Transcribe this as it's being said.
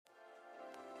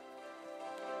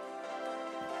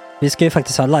Vi ska ju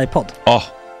faktiskt ha livepodd. Ja,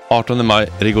 18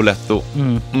 maj, Rigoletto.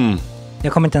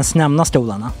 Jag kommer inte ens nämna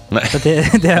stolarna. Nej. För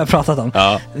det har jag pratat om.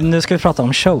 Ja. Nu ska vi prata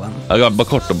om showen. Ja, bara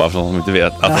kort då, bara för de som inte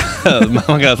vet.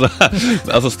 Man kan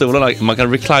alltså stolarna, man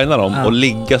kan reclina dem och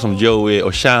ligga som Joey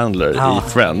och Chandler i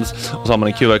Friends. Och så har man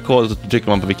en QR-kod och så trycker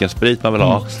man på vilken sprit man vill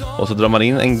ha. Och så drar man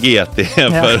in en GT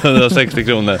för 160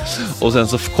 kronor. Och sen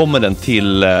så kommer den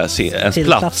till ens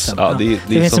plats. Ja, det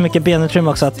finns så mycket benutrymme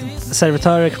också att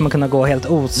servitörer kommer kunna gå helt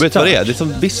ostört. Vet du vad det är? Det är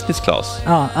som business class.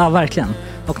 Ja, verkligen.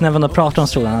 Och när man då pratar om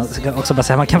stolarna så kan jag också bara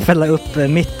säga att man kan fälla upp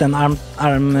mitten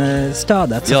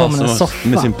armstödet så får man en soffa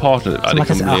med sin partner. Ja, det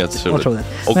kommer bli helt otroligt.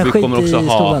 Och men vi kommer också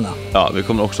stolarna. vi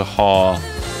kommer också ha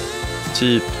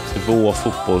typ 2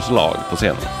 fotbollslag på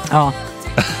scenen. Ja.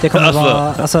 Det kommer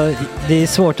vara, alltså det är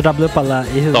svårt att rabbla upp alla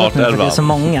i huvudet nu för det är så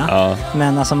många. Ja.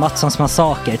 Men alltså Mattssons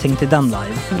massaker, tänk till den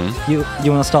live.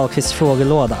 Jonas Dahlqvists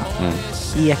frågelåda.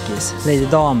 Ekis, Lady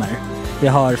Damer. Vi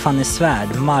har Fanny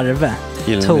Svärd, Marve,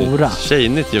 Tora.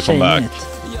 Tjejnytt gör comeback.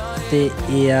 Det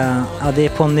är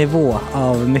på en nivå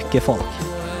av mycket folk.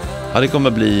 Ja, det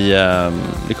kommer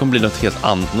bli något helt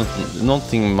annat.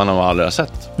 Någonting man har aldrig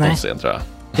sett på scen, tror jag.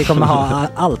 Vi kommer ha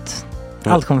allt.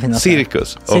 Allt kommer finnas.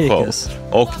 Cirkus.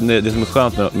 Och det som är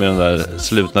skönt med de där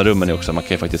slutna rummen är också att man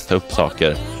kan ju faktiskt ta upp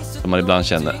saker som man ibland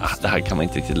känner det här kan man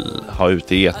inte riktigt ha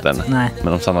ute i etern. Nej.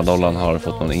 Men om Sanna Dollan har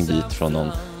fått någon invit från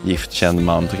någon giftkänd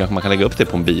man så kanske man kan lägga upp det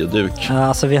på en bioduk. Ja,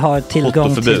 alltså vi har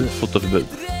tillgång till fotoförbud.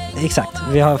 Exakt,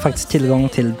 vi har faktiskt tillgång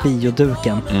till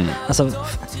bioduken. Alltså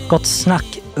gott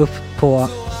snack upp på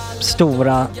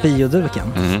stora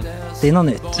bioduken. Det är något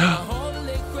nytt.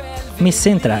 Missa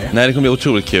inte det här. Nej, det kommer bli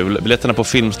otroligt kul. Biljetterna på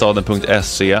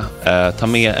filmstaden.se. Ta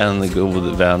med en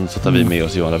god vän så tar vi med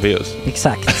oss Johan Rabaeus.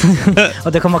 Exakt.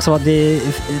 Och det kommer också vara det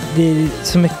är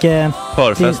så mycket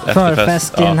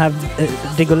förfest i den här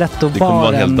Rigoletto-baren. Det kommer vara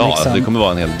en hel dag. Liksom. Det kommer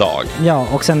vara en hel dag. Ja,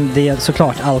 och sen det är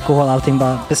såklart alkohol, allting.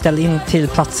 Bara beställ in till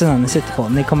platserna ni sitter på.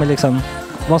 Ni kommer liksom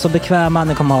vara så bekväma,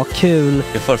 ni kommer ha kul.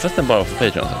 Är förfesten bara för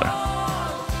Patreon eller?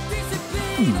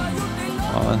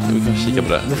 Ja, vi kan kika på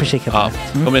det. Vi får kika på det.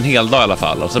 Det kommer en hel dag i alla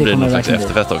fall. Och så blir det någon slags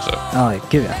efterfest också. Ja,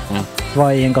 gud ja.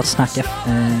 Vad är en gott snack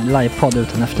livepodd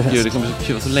utan efterfest? Gud, det kommer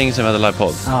bli så länge sedan vi hade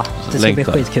livepodd. Ja, det ska bli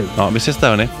skitkul. Ja, vi ses där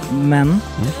hörni. Men,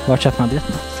 var köper man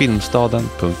biljetterna?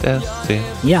 Filmstaden.se.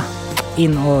 Ja,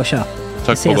 in och köp.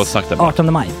 Tack på gott snack där.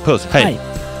 18 maj. Puss, hej.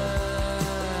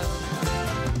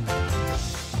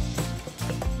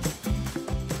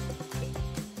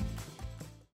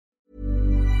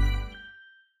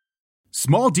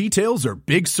 Small details are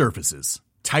big surfaces.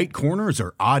 Tight corners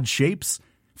are odd shapes.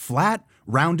 Flat,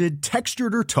 rounded,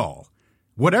 textured, or tall.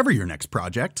 Whatever your next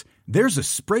project, there's a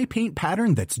spray paint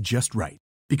pattern that's just right.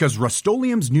 Because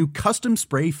Rust-Oleum's new Custom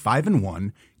Spray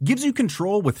 5-in-1 gives you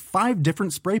control with 5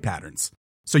 different spray patterns.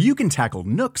 So you can tackle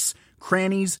nooks,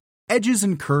 crannies, edges,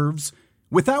 and curves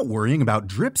without worrying about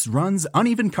drips, runs,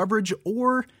 uneven coverage,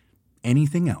 or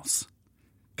anything else.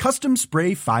 Custom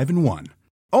Spray 5-in-1.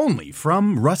 Only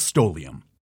from Rust-Oleum.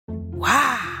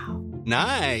 Wow.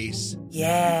 Nice.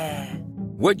 Yeah.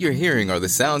 What you're hearing are the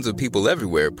sounds of people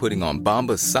everywhere putting on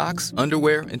Bombas socks,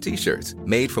 underwear, and T-shirts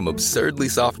made from absurdly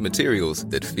soft materials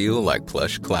that feel like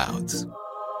plush clouds.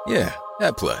 Yeah,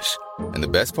 that plush. And the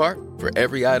best part? For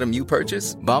every item you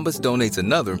purchase, Bombas donates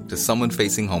another to someone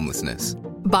facing homelessness.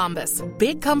 Bombas.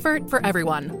 Big comfort for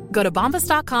everyone. Go to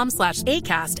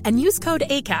bombas.com/ACAST and use code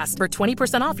ACAST for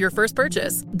 20% off your first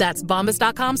purchase. That's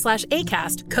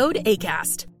bombas.com/ACAST. Code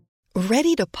ACAST.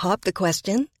 Ready to pop the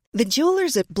question? The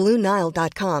jewelers at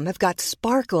BlueNile.com have got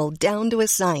sparkle down to a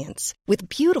science with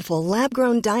beautiful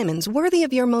lab-grown diamonds worthy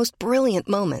of your most brilliant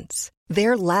moments.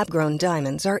 Their lab-grown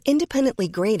diamonds are independently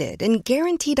graded and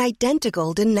guaranteed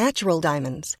identical to natural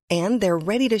diamonds. And they're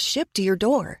ready to ship to your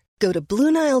door. Go to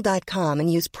BlueNile.com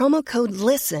and use promo code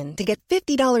LISTEN to get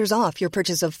 $50 off your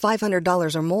purchase of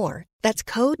 $500 or more. That's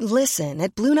code LISTEN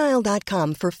at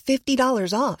BlueNile.com for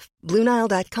 $50 off.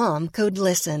 BlueNile.com, code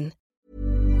LISTEN.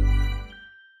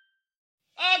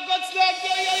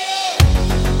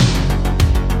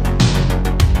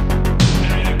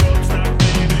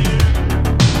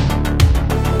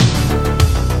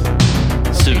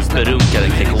 Superrunkade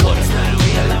Gregor.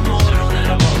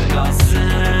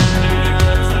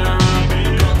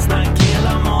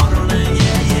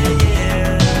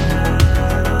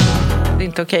 Det är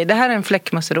inte okej. Det här är en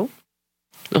fläckmussero.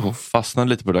 Jag fastnade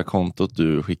lite på det där kontot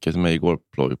du skickade till mig igår,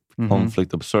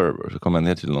 Conflict Observer. Så kom jag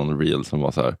ner till någon reel som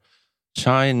var så här: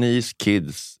 Chinese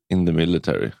kids in the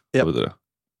military. Yep. Det?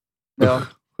 Ja.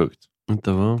 Sjukt.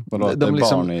 Inte vad? De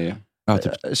liksom, barn i Ja,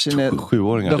 typ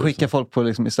 7-åringar. De skickar folk på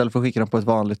liksom, istället för att skicka dem på ett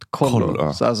vanligt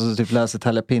kollo. Så alltså typ läser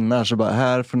tälja pinnar så bara,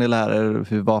 här får ni lära er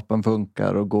hur vapen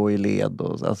funkar och gå i led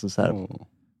och alltså så här.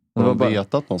 De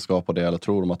vet att de ska på det eller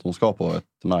tror de att de ska på ett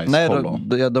nice kollo?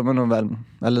 Nej, de är nog väl,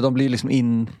 eller de blir liksom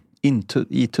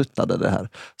ituttade det här.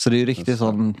 Så det är ju riktigt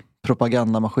sån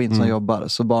propagandamaskin som jobbar.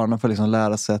 Så barnen får liksom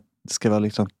lära sig att det ska vara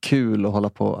liksom kul att hålla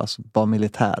på, alltså vara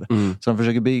militär. Så de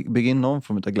försöker bygga in någon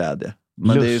form av glädje.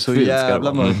 Men det är ju så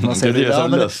jävla mörkt. Man ser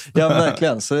ja,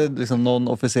 verkligen. Så det är liksom någon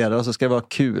officerare och så ska det vara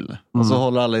kul. Och så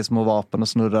håller alla i små vapen och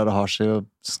snurrar och har sig och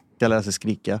ska lära sig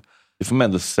skrika. Det får man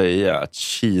ändå säga att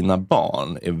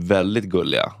Kina-barn är väldigt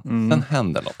gulliga. Sen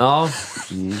händer något. Ja.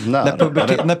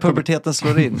 När puberteten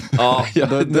slår in. Ja,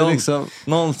 då liksom...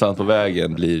 Någonstans på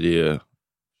vägen blir det ju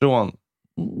från...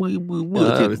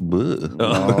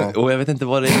 Och jag vet inte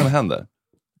vad det är som händer.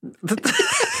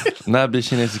 När blir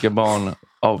kinesiska barn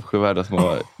avskyvärda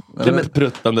små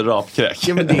pruttande rapkräk?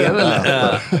 Ja, men det är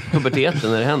väl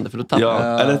puberteten när det händer, för då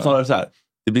tappar eller snarare så här.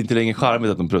 Det blir inte längre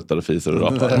charmigt att de pruttar och fiser och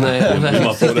rapar. Nej,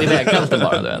 man sitter i vägkanten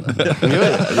bara.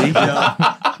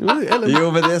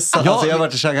 Jo, men det är sant. Alltså, jag har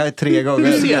varit i Shanghai 3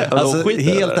 gånger.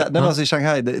 Alltså, i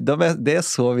Shanghai, det är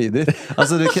så vidrigt.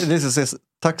 Alltså, du kan liksom se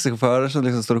taxichaufförer som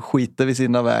liksom står och skiter vid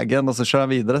sina vägen och så kör han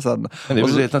vidare sen. Men det är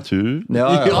väl helt natur.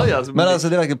 Ja. Men alltså,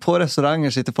 det är verkligen på restauranger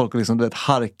sitter folk och liksom, du vet,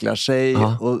 harklar sig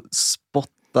och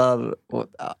spottar och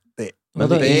men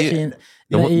det är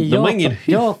i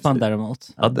Japan däremot.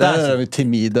 Ja, där är vi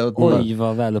timida. Oj,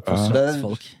 vad väl uppfostrat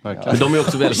folk. Men de är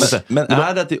också väldigt... Men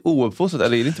är det att det är ouppfostrat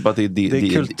eller är det inte bara att det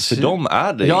är för dem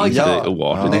är det inte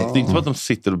oartigt. Det är inte bara att de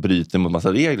sitter och bryter mot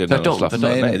massa regler. Tvärtom.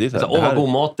 Nej, det är så här. Vad god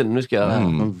maten, nu ska jag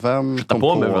ta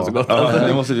på mig för så gott.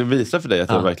 Jag måste visa för dig att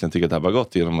jag verkligen tycker att det här var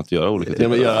gott genom att göra olika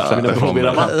typer. Genom att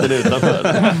probera vatten utanför.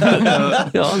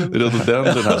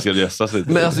 Den här ska gästas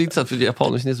lite. Men alltså inte så att för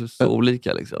japaner och kineser är så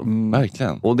olika liksom.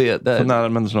 Verkligen. Och det så nära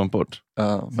människor långt bort.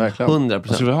 Ja, verkligen.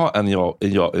 100%. Ska vi ha en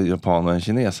japan och en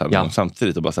kines här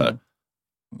samtidigt och bara så här.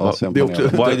 Det är också,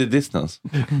 why the distance?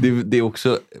 Det är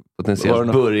också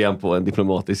potentiellt början på en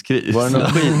diplomatisk kris. Var det någon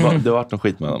skit? Det har varit någon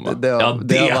skit mellan dem. Det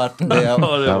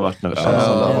har varit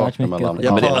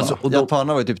mycket.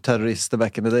 Japaner var ju typ terrorister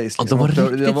back in the days. De var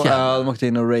riktigt de åkte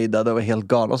in och raidade, det var helt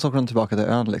galet. Och så kom de tillbaka till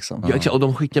ön liksom. Ja, och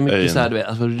de skickar mycket så här, du vet,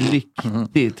 alltså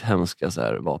riktigt hemska så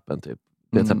här vapen typ.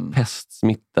 Det är så här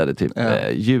pestsmittade typ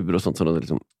djur och sånt som de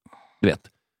liksom, du vet,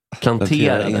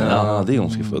 planterade. Ja, det är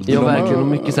ondskefullt. Ja, verkligen. Och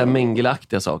mycket så här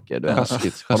mängelaktiga saker.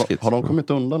 Har de kommit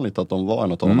undan lite att de var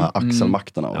en av de här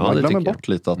axelmakterna? Och jag glömmer bort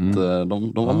lite att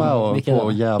de var med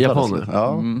och jävlades.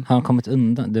 Har de kommit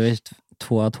undan? Det var ju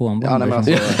 2 atombomber. Ja, nej, men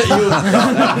alltså...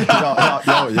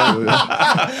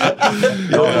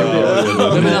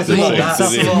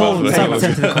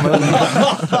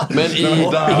 Men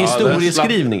i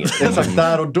historieskrivningen. Exakt,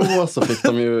 där och då så fick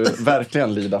de ju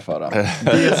verkligen lida för det.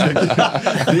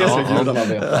 Det ska gudarna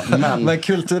veta. Men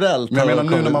kulturellt. Men jag menar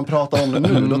nu när man pratar om det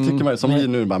nu, då tycker man ju som vi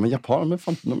nu, men japaner,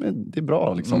 det är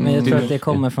bra liksom. Men jag tror att det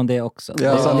kommer från det också. Det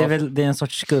är en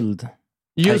sorts skuld.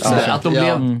 Just det, att de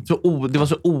blev det var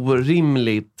så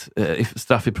orimligt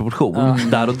straff i proportion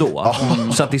där och då.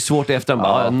 Så att det är svårt i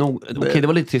efterhand. Okej, det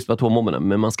var lite trist på atombomberna,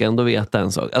 men man ska ändå veta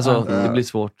en sak. Alltså, det blir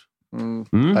svårt.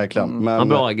 Verkligen. Men...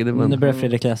 bra, nu börjar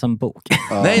Fredrik läsa en bok.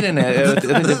 Nej.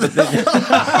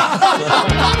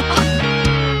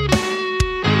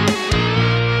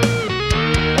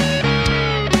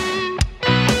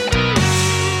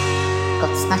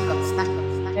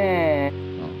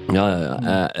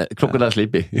 Ja. Crocodile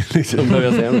Sleepy. Liksom,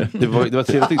 det var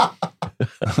trevligt.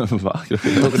 Va?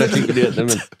 Crocodile Sleepy,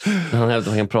 han hävdar att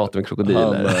han kan prata med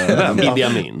krokodiler. Idi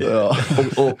Amin.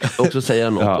 Och så säger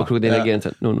han något. Och krokodilen reagerar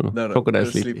inte. No. Crocodile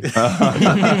Sleepy.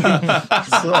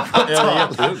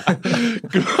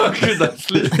 Crocodile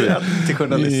Sleepy. Till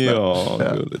journalister. Ja,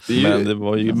 men det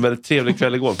var ju en väldigt trevlig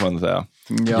kväll igår, får man säga.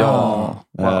 Ja.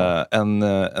 En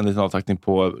liten avtackning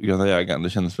på Gröna Jägaren. Det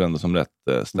kändes väl ändå som rätt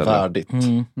ställe. Värdigt.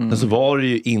 Men så var det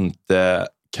ju inte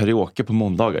karaoke på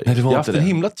måndagar. Jag har haft en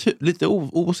himla lite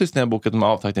osist när jag bokat de här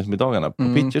avtackningsmiddagarna. På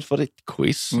Pitchers var det ett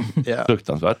quiz.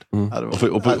 Fruktansvärt.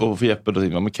 Och för Jeppe då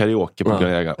tänkte man med karaoke på Gröna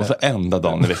Jägaren. Och så enda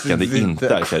dagen i veckan det inte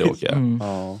är karaoke.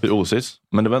 För osis.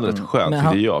 Men det var ändå rätt skönt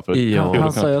för det är jag.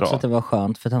 Han sa ju också att det var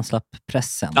skönt för att han slapp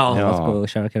pressen. Att gå och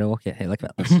köra karaoke hela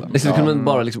kvällen. Så kunde man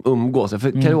bara liksom umgås.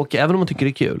 För karaoke, även om man tycker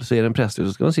det är kul, så är det en press.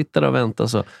 Så ska man sitta där och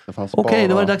vänta. Okej,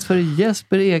 då var det dags för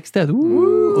Jesper Ekstedt.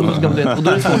 Och då ska man och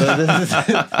då är det svårt.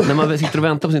 När man sitter och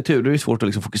väntar på sin tur, då är det svårt att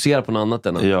liksom fokusera på något annat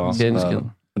än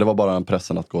det var bara en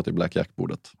pressen att gå till Black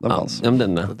Jack-bordet. Den fanns.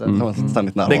 Den var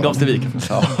ständigt nära. Den gavs till Vik.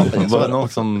 Var det någon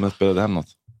som spelade hem något?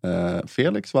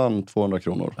 Felix vann 200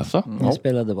 kronor. Alltså? Jag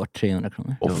spelade bort 300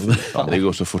 kronor. Det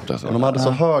går så fort alltså. Och de hade så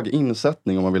hög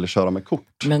insättning om man ville köra med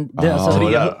kort. Men det,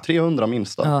 alltså, 300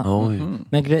 minsta. Ja.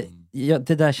 Men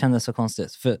det där kändes så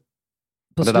konstigt. För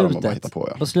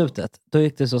på slutet, då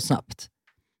gick det så snabbt.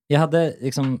 Jag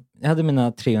hade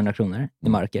mina 300 kronor i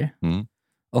marker.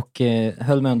 Och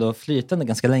höll mig ändå flytande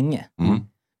ganska länge.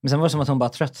 Men sen var det som att hon bara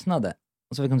tröttnade.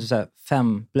 Och så fick hon typ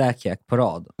 5 blackjack på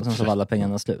rad. Och sen så var alla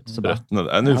pengarna slut. Så bara,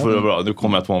 nu får det bra. Nu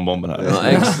kommer atombomben här. Ja,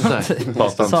 exakt.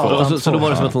 Så då var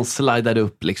det som att hon slidade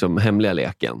upp liksom hemliga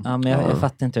leken. Ja, men jag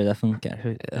fattar inte hur det där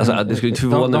funkar. Alltså, det skulle inte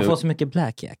förvåna de får så mycket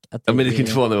blackjack. Ja, men det skulle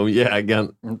inte förvåna om jägaren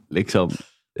liksom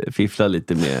fifflar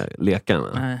lite med lekarna.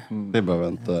 Nej. Det behöver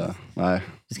inte... Nej.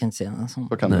 Vi ska inte säga något sånt.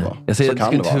 Så kan det vara. Jag säger att det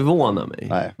skulle inte förvåna mig.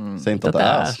 Nej, säg inte att det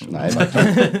är. Nej,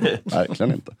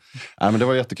 verkligen inte. Nej, men det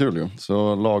var jättekul ju.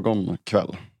 Så lagom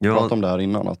kväll. Jag pratade om det här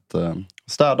innan. Att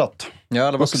städat.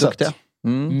 Ja, det var så duktiga.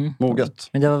 Moget.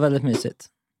 Men det var väldigt mysigt.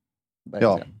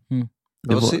 Ja.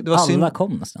 Det var alla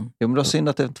kom nästan. Jo, men det var synd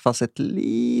att det inte fanns ett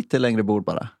lite längre bord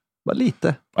bara. Bara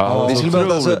lite. Ja, vi skulle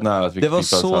det var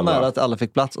så nära att alla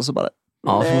fick plats och så bara...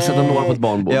 Ja, så måste sätta några på ett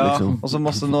barnbord. Ja, liksom. och så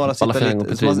måste några sitta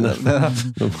lite...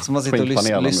 Så man sitter och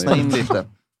lyssnar in lite.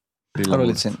 Det var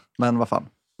lite synd. Men vad fan.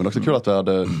 Men också kul att vi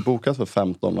hade bokat för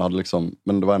 15 och hade liksom...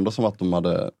 Men det var ändå som att de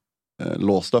hade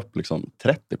låst upp liksom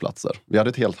 30 platser. Vi hade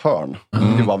ett helt hörn. Vi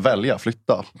kunde bara välja,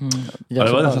 flytta. Ja,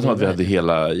 det var nästan som att vi hade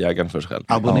hela jägaren för sig själv.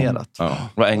 Abonnerat. Ja.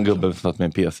 Det var en gubbe som satt med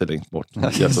en PC längst bort.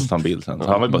 Jag får ta en bild sen. Så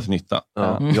han var ju bara till nytta.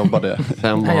 Jobbade.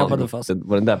 Han jobbade fast.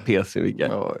 Var den där PC,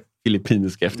 vilka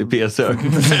filippinska FTP-sök.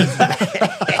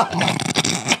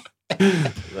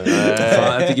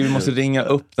 Jag tycker vi måste ringa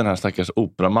upp den här stackars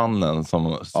operamannen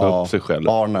som sa upp sig själv.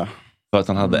 Arne. För att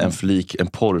han hade en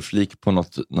porrflik på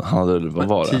något, han hade, vad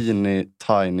var det?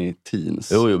 Tiny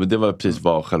Teens. Jo, men det var precis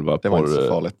vad själva det var inte så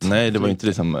farligt. Nej, det var inte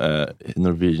liksom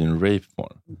Norwegian rape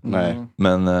porn. Nej.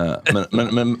 Men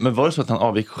var det så att han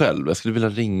avgick själv? Jag skulle vilja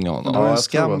ringa honom. Det var en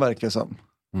skam verkar som.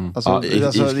 Alltså,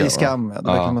 i skam. Det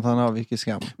verkar som att han avgick i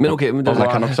skam. Men okej, men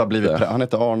han kan också ha blivit han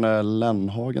heter Arne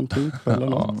Lennhagen typ eller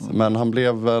något. Men han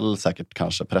blev väl säkert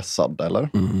kanske pressad eller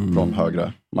från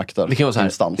högre makter. Det kan vara så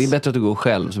här, det är bättre att du går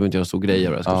själv så behöver inte jag stor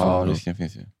grejer. Ja, risken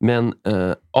finns ju. Men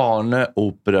Arne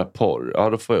Opera Porr. Ja,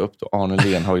 då får jag upp då. Arne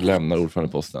Lenhag lämnar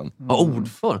ordförandeposten. Ja,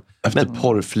 ordförande. Efter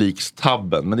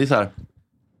porrflikstabben. Men det är så här.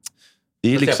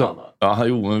 Det är liksom... Ja,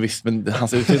 jo, men visst. Men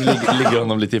hans utseende ligger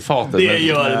honom lite i fatet. Det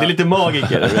gör det. Det är lite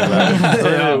magiker.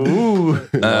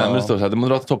 Men det står så här. Den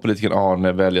moderata toppolitikern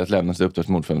Arne väljer att lämna sig uppdrag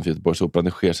som ordförande för Göteborgsoperan.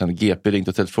 Det sker sedan GP ringt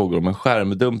och ställt frågor om en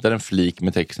skärmdump där en flik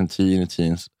med texten Tiny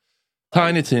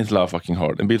Teens love fucking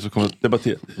hard. En bild som kommer att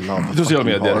debattera i sociala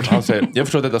medier. Han säger, jag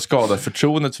förstår att detta skadar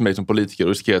förtroendet för mig som politiker och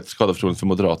riskerar att skada förtroendet för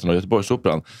Moderaterna och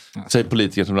Göteborgsoperan. Säger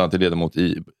politikern som bland annat är ledamot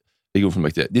i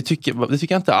regionfullmäktige. Det tycker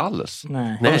jag inte alls.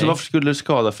 Nej. Alltså, varför skulle det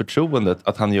skada förtroendet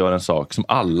att han gör en sak som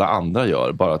alla andra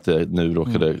gör, bara att det nu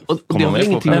råkade komma med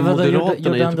på. Men vadå,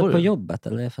 gjorde han det på jobbet?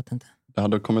 Eller? Jag fattar inte. Det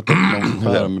hade kommit upp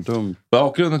någon skärmdump.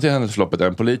 Bakgrunden till händelseförloppet är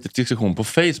en politisk diskussion på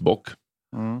Facebook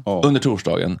under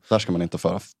torsdagen. Där ska man inte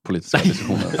föra politiska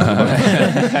diskussioner.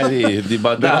 det är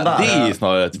bara det är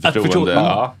snarare ett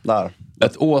förtroende. Där.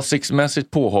 Ett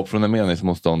åsiktsmässigt påhopp från en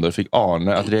meningsmotståndare fick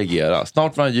Arne att reagera.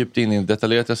 Snart var han djupt in i en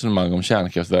detaljerat resonemang om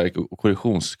kärnkraftverk och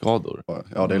korrosionsskador.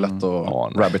 Ja, det är lätt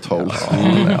att rabbit hole.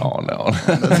 Arne.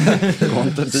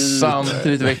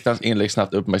 Samtidigt väckte hans inlägg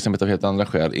snabbt uppmärksamhet av helt andra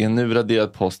skäl. I en nu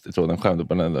raderad post i tråden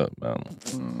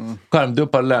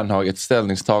skärmduppar Lernhag ett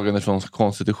ställningstagande från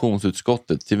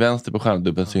konstitutionsutskottet. Till vänster på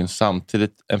skärmdumpen syns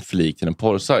samtidigt en flik till en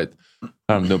porrsajt.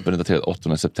 Skärmdumpen är daterad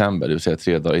 8 september, det vill säga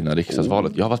 3 dagar innan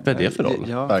riksdagsvalet. Ja, vad spelar det för roll?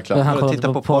 Ja, verkligen. Han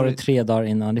kollade på porr 3 dagar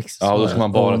innan riksdagsvalet. Ja, då ska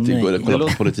man bara kolla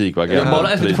på politik.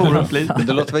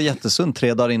 Det låter väl jättesunt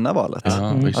 3 dagar innan valet.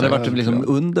 Ja, det varit liksom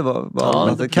under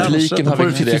valet. Fliken har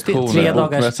väckt reaktioner. 3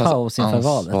 dagars paus inför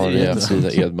valet. Ansvariga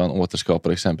Sida Edman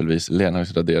återskapade exempelvis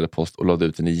Lenhags raderade post och lade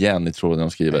ut den igen i tråden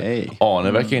och skriver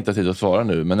Arne verkar inte ha tid att svara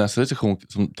nu, men nästa diskussion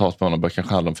som tas på honom bör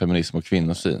kanske handla om feminism och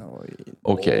kvinnosyn.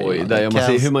 Okej, där gör man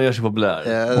se hur man gör sig populär. Okay.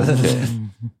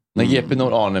 När GP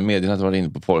når Arne meddelade att han var inne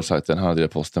på porrsajten, han hade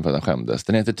posten för att han skämdes.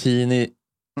 Den heter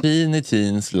Tiny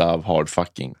Teens Love Hard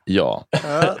Fucking. Ja.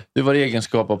 Du var i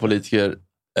egenskap av politiker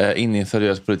inne i en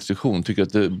seriös politisk diskussion. Tycker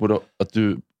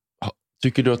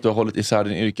du att du har hållit isär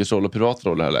din yrkesroll och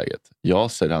privatroll i det här läget? Ja,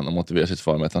 säger han och motiverar sitt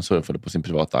svar med att han surfade på sin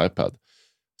privata iPad.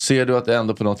 Ser du att det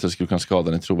ändå på något sätt skulle kunna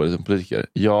skada din trovärdighet som politiker?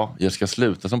 Ja, jag ska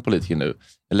sluta som politiker nu.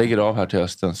 Jag lägger av här till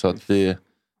hösten så att det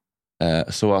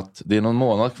är någon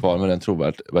månad kvar med den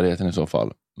trovärdigheten i så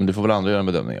fall. Men det får väl andra göra en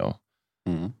bedömning av.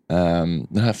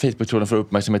 Den här Facebook-tråden får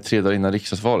uppmärksamhet 3 dagar innan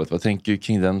riksdagsvalet. Vad tänker du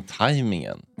kring den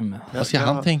tajmingen? Vad ska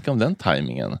han tänka om den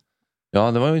tajmingen?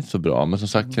 Ja, det var ju inte så bra. Men som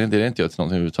sagt, det är inte jag till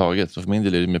någonting överhuvudtaget. Så för min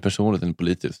del är det mer personligt än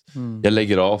politiskt. Jag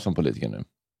lägger av som politiker nu.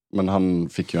 Men han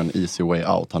fick ju en easy way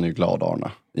out. Han är ju glad,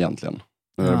 Arne, egentligen.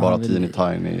 Nu är det bara teeny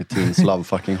tiny, teens love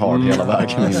fucking hard hela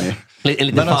vägen in i... En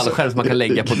liten fallskärm som man kan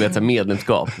lägga på ett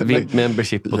medlemskap. VIP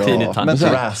membership och teeny tiny. Men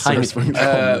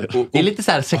det är lite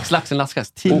så här 6 lax en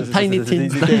laskas. Tiny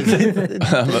teens.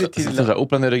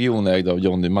 Operan är regionägd av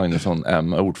Johnny Magnusson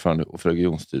M, ordförande för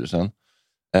regionstyrelsen.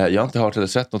 Jag har inte hört eller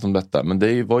sett något om detta, men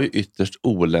det var ju ytterst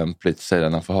olämpligt, säger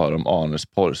han, att få höra om Arnes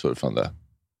porrsurfande.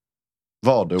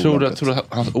 Var det olämpligt? Tror du att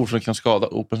hans ordförande kan skada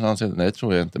operan? Nej, det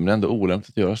tror jag inte, men det är ändå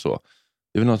olämpligt att göra så.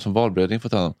 Det är väl något som valberedning får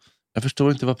ta hand om. Jag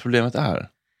förstår inte vad problemet är.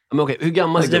 Men okej, hur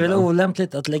gammal det är väl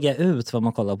olämpligt att lägga ut vad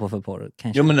man kollar på för porr,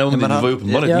 kanske. Ja, men det var ju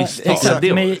uppenbarligen ett misstag.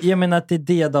 Exakt, men jag menar att det är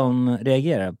det de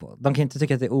reagerar på. De kan inte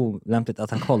tycka att det är olämpligt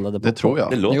att han kollade på det tror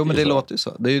jag. Det låter ju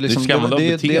så. Det är ju liksom,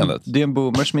 det är en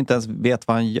boomer som inte ens vet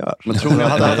vad han gör. Men tror ni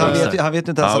att han vet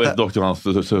inte ens att... Han vet Dr. Hans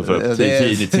för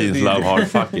teeny teens love hard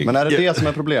fucking. Men är det som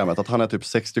är problemet? Att han är typ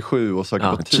 67 och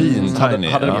söker på teens? Hade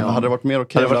det varit mer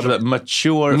okej? Hade det varit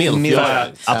mature milk?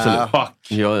 Absolut. Fuck.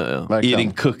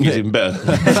 Eating cookies in bed.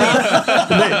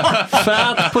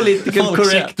 Fat political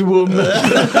correct woman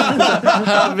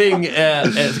having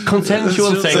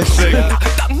consensual sex.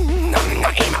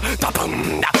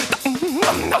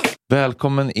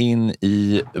 Välkommen in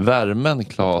i värmen,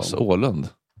 Claes Åhlund.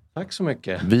 Tack så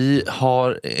mycket. Vi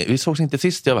sågs inte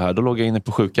sist jag var här, då låg jag inne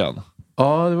på sjukan.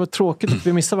 Ja, det var tråkigt att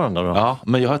vi missade varandra då. Ja,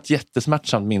 men jag har ett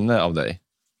jättesmärtsamt minne av dig.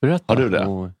 Berätta. Har du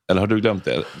det? Eller har du glömt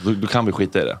det? Då kan vi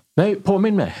skita i det. Nej,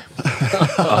 påminn mig.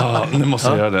 Nu måste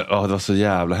jag göra det. Det var så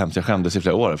jävla hemskt. Jag skämdes i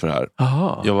flera år för det här.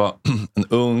 Aha. Jag var en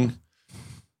ung,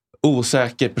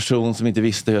 osäker person som inte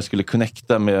visste hur jag skulle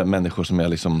connecta med människor som jag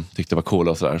liksom tyckte var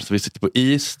coola och sådär. Så vi sitter på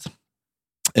East.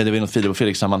 Det var något Filip och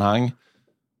Fredrik-sammanhang.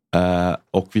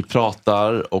 Och vi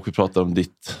pratar om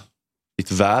ditt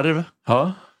värv.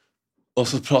 Ja. Och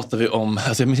så pratar vi om,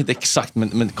 alltså jag minns inte exakt,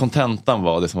 men kontentan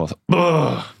var det som var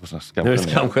så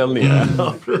skamskällningar.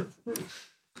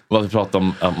 Vad vi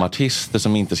pratade om artister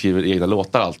som inte skriver egna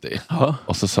låtar alltid.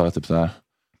 Och så sa jag typ så här,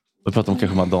 vi pratade om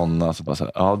kanske Madonna, så bara så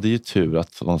här, ja, det är ju tur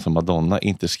att de som Madonna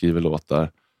inte skriver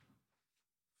låtar,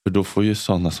 för då får ju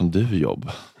sådana som du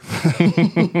jobb.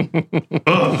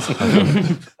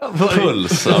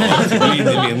 Puls in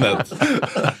i minnet.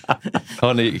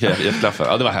 Har ni klaffar?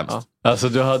 Ja, det var hemskt. Alltså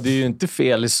du hade ju inte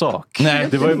fel i sak. Nej.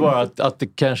 Det var ju bara att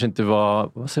det kanske inte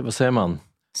var, vad säger man?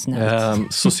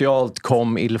 Socialt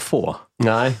kom il faut.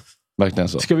 Nej. Verkligen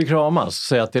så. Ska vi kramas och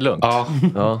säga att det är lugnt?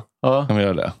 Ja. Kan vi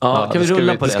göra det? Ja, kan vi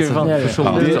rulla på det? Det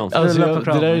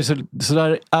där är ju så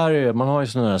där är det, man har ju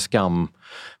sådana här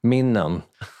skamminnen.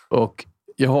 Och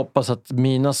jag hoppas att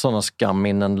mina sådana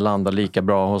skamminnen landar lika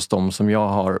bra hos dem som jag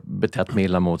har betett mig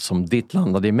illa mot som ditt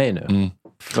landade i mig nu.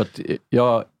 För att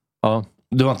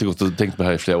Du har inte gått och tänkt på det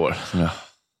här i flera år?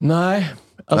 Nej.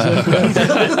 Alltså,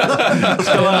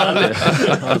 ska vara ärlig.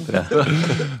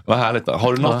 Vad härligt då.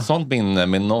 Har du något sånt minne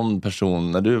med någon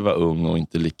person när du var ung och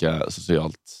inte lika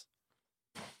socialt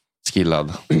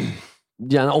skillad?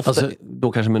 Gärna ofta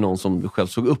då kanske med någon som du själv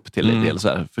såg upp till eller så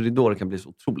här, för det är då det kan bli så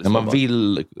otroligt. Man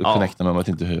vill connecta, men man vet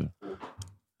inte hur.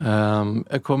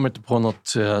 Jag kommer inte på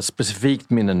något specifikt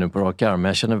minne nu på rak arm, men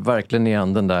jag känner verkligen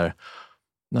igen den där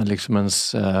när liksom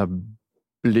ens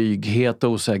blyghet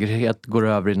och osäkerhet går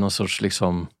över i någon sorts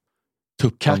liksom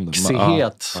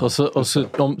kaxighet. Och så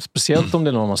speciellt om det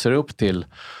är någon man ser upp till,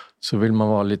 så vill man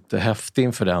vara lite häftig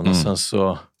inför den. Och sen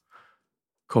så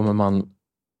kommer man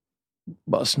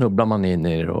bara snubblar man in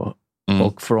i det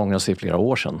och får ångra sig i flera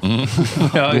år sedan.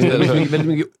 Ja,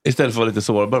 istället för att vara lite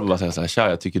sårbar och bara säga så här, tja,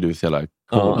 jag tycker du är så jävla cool.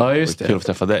 Ja, just det. Kul att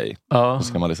träffa dig. Ja. Så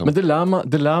ska man liksom... Men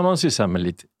det lär man sig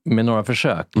sen med några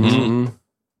försök.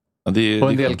 Ja,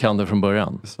 och en del kan det från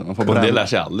början. Och det lär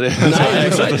sig aldrig. Nej,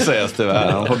 exakt.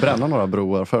 Man får bränna några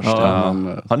broar först.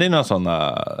 Har ni några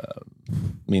sådana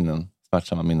minnen,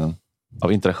 smärtsamma minnen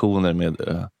av interaktioner med...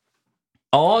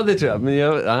 Ja, det tror jag. Men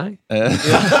nej.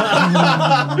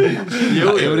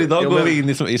 Jo, idag går vi in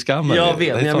i skammen. Jag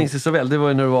vet, men jag minns det så väl. Det var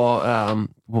ju när det var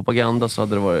propaganda, så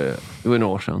hade det var några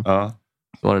år sedan. Ja.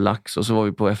 Så var det Lax och så var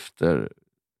vi på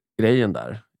eftergrejen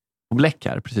där. På Bläck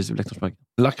här, precis i Bläcktorpsparken.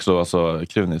 Lax då, alltså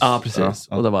Krunis? Ja, precis.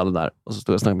 Ja. Och där var alla där. Och så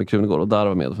stod jag och snackade med Krunegård och där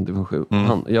var med från division 7.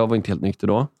 Jag var inte helt nykter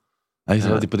då. Nej, så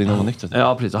var det på din onykter.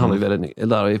 Ja, precis. Och han var ju väldigt nykter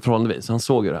där i förhållandevis. Han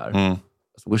såg ju det här.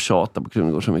 och tjata på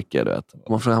Krunegård så mycket, du vet.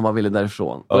 Man frågar han vad ville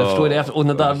därifrån. Och jag förstår det efter, och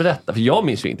när Dar berättar, för jag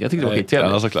minns ju inte, jag tyckte det var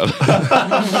skittrevligt. Ja, såklart.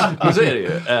 Men så är det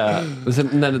ju. Men sen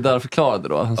när det Dar förklarade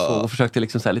då, han såg och försökte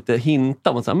liksom så här lite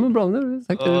hinta, man sa, men bra, nu det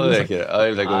sagt det är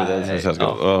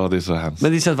så hemskt.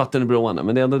 Men det känns vatten i broarna,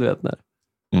 men det är ändå, du vet, när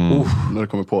du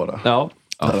kommer på det. Ja.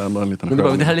 Det här är ändå en liten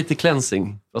men det här är lite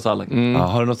cleansing oss alla.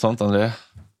 Har du något sånt, André?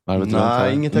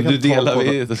 Nej, inget jag kan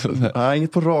ta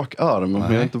inget på rak arm. Men jag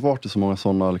har inte varit i så många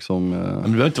sådana liksom... Men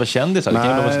du behöver inte vara kändis. Det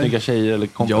kan ju vara snygga tjejer eller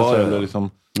kompisar. Eller liksom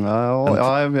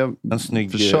en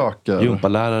snygg försöker.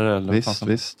 Gympalärare. Eller visst.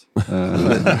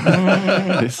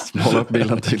 Visst, måla upp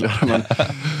bilden tydligare. Men,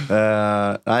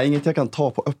 nej, inget jag kan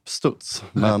ta på uppstuds.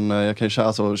 Men jag kan ju,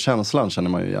 alltså, känslan känner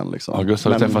man ju igen. Liksom. August,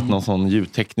 har du träffat någon sån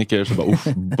ljudtekniker som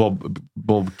bara,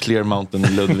 Bob Clear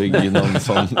Mountain Ludwig, någon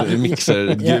sån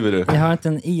mixer-guru? Jag har inte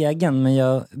en egen, men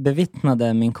jag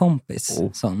bevittnade min kompis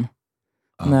sån.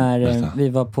 När vi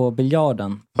var på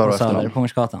biljarden på Söder, på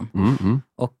Årsgatan.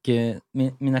 Och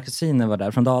mina kusiner var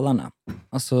där från Dalarna.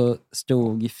 Och så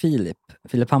stod Filip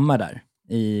Hammar där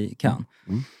i kön.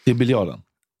 Till biljarden?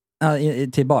 Ja,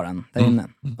 till baren där inne.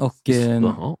 Och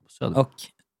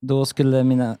då skulle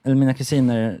mina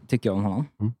kusiner tycka om honom.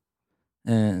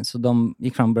 Så de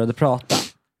gick fram och började prata.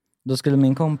 Då skulle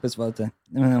min kompis vara lite,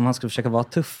 om han skulle försöka vara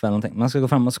tuff eller någonting. Man skulle gå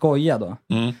fram och skoja då.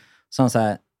 Så han så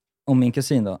här, om min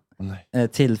kusin då,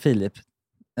 till Filip,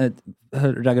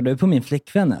 raggar du på min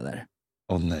flickvän eller?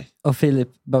 Nej. Och Filip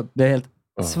blev helt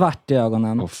svart i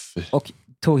ögonen och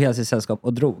tog hela sitt sällskap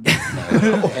och drog.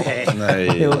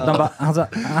 Nej. Jo,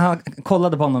 han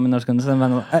kollade på honom i några sekunder, sen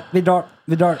vände vi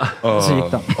drar. Och så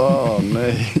gick de.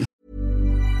 Nej.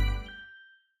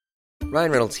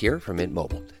 Ryan Reynolds here from Mint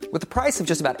Mobile. With the price of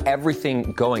just about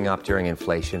everything going up during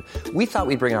inflation, we thought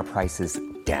we'd bring our prices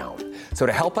down. So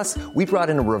to help us, we brought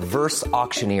in a reverse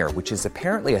auctioneer, which is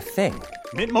apparently a thing.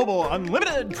 Mint Mobile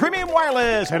Unlimited Premium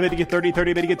Wireless. How to get 30,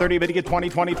 30, bit to get 30, bit to get 20,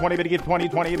 20, 20, bit to get 20,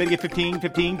 20, bit to get 15,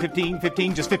 15, 15,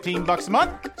 15, just $15 a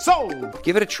month? Sold!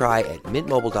 Give it a try at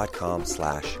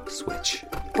mintmobile.com/switch.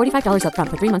 $45 up front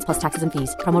for 3 months plus taxes and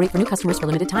fees. Promo rate for new customers for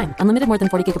limited time. Unlimited more than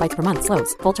 40 gigabytes per month.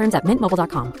 Slows full terms at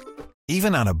mintmobile.com.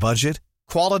 Even on a budget,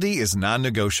 quality is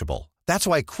non-negotiable. That's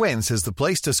why Quince is the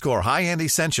place to score high-end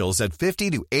essentials at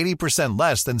 50 to 80%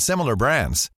 less than similar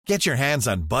brands. Get your hands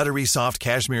on buttery soft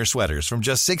cashmere sweaters from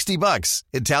just $60,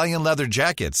 Italian leather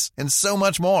jackets, and so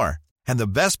much more. And the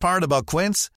best part about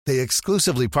Quince, they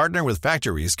exclusively partner with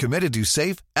factories committed to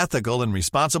safe, ethical, and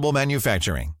responsible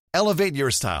manufacturing. Elevate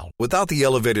your style without the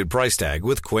elevated price tag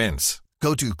with Quince.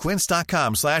 Go to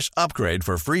quince.com/upgrade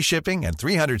for free shipping and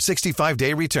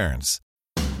 365-day returns.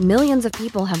 Millions of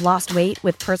people have lost weight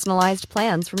with personalized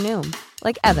plans from Noom.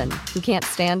 Like Evan, who can't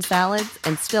stand salads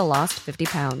and still lost 50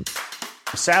 pounds.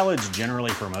 Salads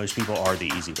generally for most people are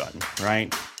the easy button,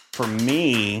 right? For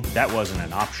me, that wasn't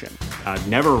an option. I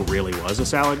never really was a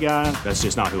salad guy. That's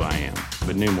just not who I am.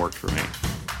 But Noom worked for me.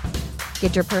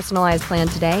 Get your personalized plan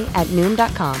today at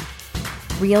Noom.com.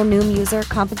 Real Noom user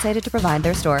compensated to provide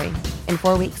their story. In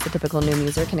 4 weeks, the typical Noom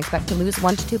user can expect to lose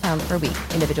 1 to 2 pounds per week.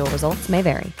 Individual results may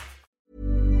vary.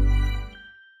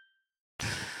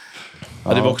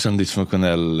 Ja, det var också en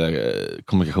dysfunktionell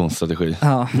kommunikationsstrategi.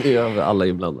 Ja. Det gör alla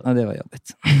ibland. Ja, det var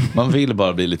jobbigt. Man vill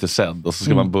bara bli lite sedd och så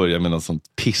ska man börja med något sånt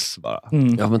piss bara.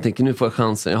 Ja, man tänker nu får jag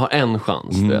chansen. Jag har en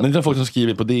chans. Men det är folk som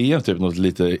skriver på DN typ något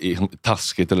lite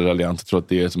taskigt eller raljant och tror att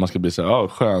det är så man ska bli så här,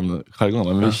 skön jargong.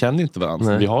 Men vi känner inte varandra.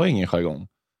 Nej. Vi har ingen jargong.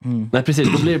 Nej, precis.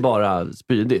 Då blir det bara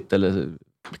spydigt eller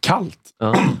kallt.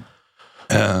 Ja.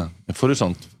 Får du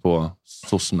sånt på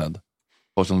SOSMED?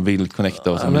 Och som vill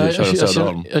connecta och som vill köra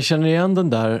Söderholm. Jag känner igen den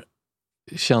där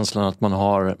känslan att man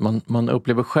har, man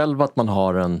upplever själv att man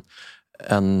har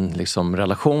en liksom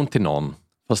relation till någon.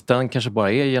 Fast den kanske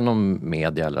bara är genom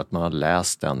media eller att man har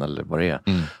läst den eller vad det är.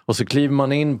 Och så kliver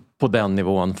man in på den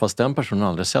nivån fast den personen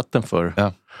aldrig sett den förr.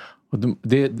 Ja. Och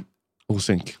det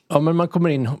osynk. Ja, men man kommer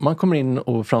in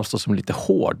och framstår som lite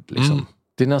hård liksom.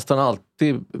 Det är nästan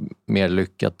alltid mer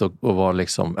lyckat att vara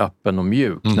liksom öppen och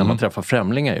mjuk när man träffar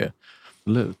främlingar ju.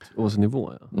 Absolut,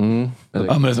 årsnivå. Ja, men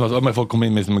det är som att folk kommer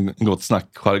in med en gott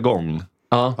snack-jargong.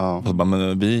 Ja. Och bara,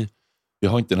 men vi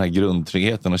har inte den här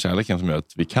grundtryggheten och kärleken som gör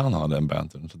att vi kan ha den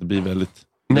bantern. Så det blir väldigt...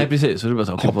 Nej, precis. Så det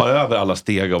bara hoppa över alla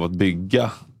steg av att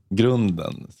bygga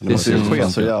grunden. Det sker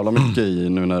så jävla mycket i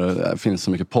nu när det finns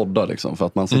så mycket poddar liksom, för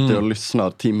att man sitter och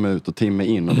lyssnar timme ut och timme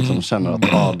in och liksom känner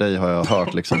att dig har jag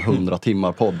hört liksom 100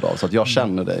 timmar podd av, så att jag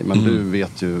känner dig, men du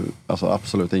vet ju alltså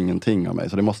absolut ingenting av mig,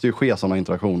 så det måste ju ske sådana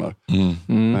interaktioner.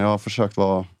 Men jag har försökt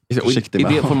vara försiktig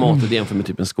med. I det formatet jämför med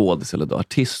typ en skådis eller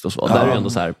artist och så, där är det ändå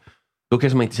så här, Då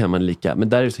kanske man inte känner man lika. Men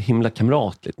där är det så himla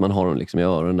kamratligt. Man har dem liksom i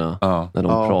öronen när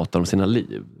de pratar om sina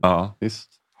liv. Ja, visst.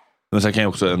 Men sen kan ju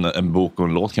också en bok och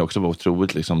en låt kan också vara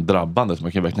otroligt liksom drabbande. Så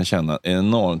man kan verkligen känna en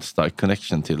enormt stark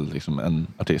connection till liksom en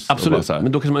artist. Absolut,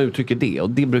 men då kanske man uttrycker det. Och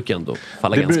det brukar ändå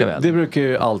falla ganska väl. Det brukar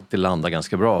ju alltid landa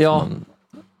ganska bra. Ja,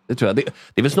 det tror jag. Det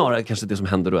är väl snarare kanske det som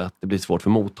händer då att det blir svårt för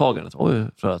mottagaren. Oj,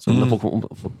 när folk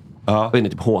var inne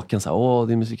typ Håkan så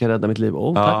din musik har räddat mitt liv.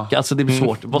 Tack. Alltså det blir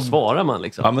svårt. Vad svarar man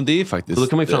liksom? Ja, men det är faktiskt. Så då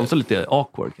kan man ju framstå lite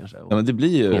awkward kanske. Ja, men det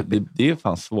blir ju det är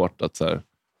fan svårt att så här,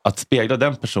 att spegla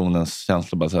den personens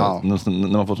känsla bara så här,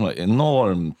 när man får såna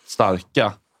enormt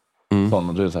starka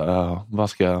sådana, då är det så här, vad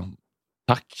ska jag,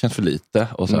 tack, känns för lite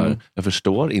och så här, jag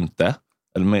förstår inte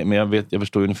eller men jag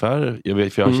förstår ungefär, jag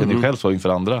vet för jag känner ju själv så inför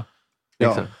andra.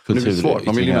 Ja, det är svårt.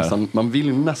 Man vill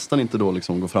ju nästan inte då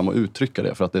liksom gå fram och uttrycka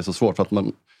det för att det är så svårt, för att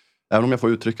man, även om jag får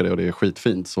uttrycka det och det är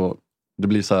skitfint, så det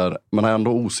blir så här, man är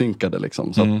ändå osynkade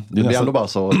liksom, så att det blir ändå bara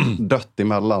så dött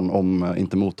emellan om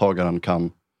inte mottagaren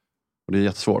kan. Och det är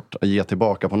jättesvårt att ge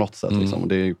tillbaka på något sätt. Liksom.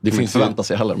 Det finns förvänta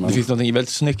sig heller. Men... Det finns något väldigt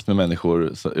snyggt med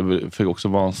människor. För också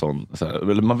vara en sån.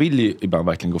 Man vill ju ibland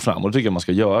verkligen gå fram. Och då tycker jag man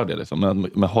ska göra det. Liksom.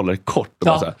 Men hålla det kort. Och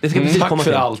bara, så här, det ska precis tack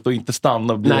för allt och inte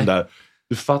stanna och bli den där.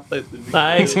 Du fattar inte.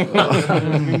 Nej,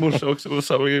 min morsa också.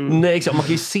 Nej, exakt. Man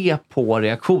kan ju se på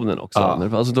reaktionen också.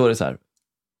 Alltså då är det så här.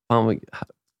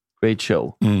 Great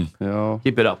show.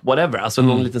 Keep it up. Whatever. Alltså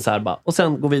någon liten så här bara. Och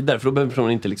sen gå vidare. För då behöver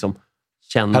personen inte liksom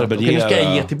känna, nu ska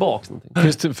jag ge tillbaka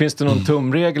någonting. Finns det någon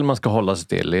tumregel man ska hålla sig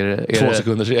till? Är 2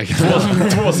 sekunders regel.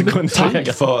 2 sekunders regel.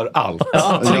 Tack för allt.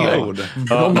 3 ord.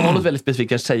 Om man har något väldigt specifikt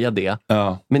kan säga det.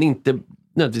 Men inte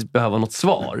nödvändigtvis behöva något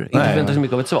svar. Inte förvänta så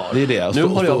mycket av ett svar. Det är det. Nu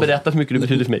har jag berättat hur mycket du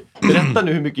betyder för mig. Berätta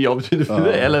nu hur mycket jag betyder för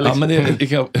dig. Eller liksom. Ja,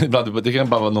 men det kan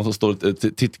bara vara någon som står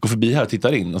går förbi här och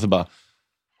tittar in och så bara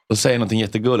och säger någonting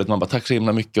jättegulligt. Man bara tack så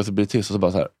himla mycket och så blir det tyst och så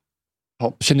bara så här.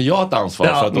 Känner jag ett ansvar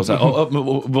för att då säga,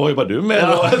 vad jobbar du med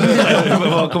då?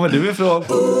 Var kommer du ifrån?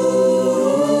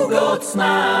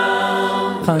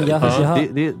 Fan,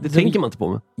 det tänker man inte på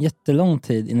med. Jättelång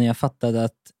tid innan jag fattade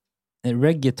att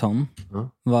reggaeton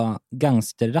var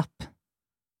gangsterrap.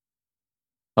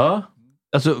 Ja.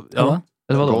 Alltså,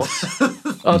 eller vadå?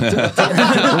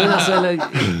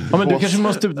 Men du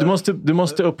kanske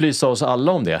måste upplysa oss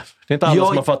alla om det. Det är inte alla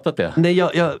som har fattat det. Nej,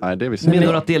 jag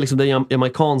menar att det är liksom den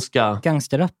jamaikanska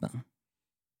gangsterrappen.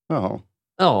 Jaha.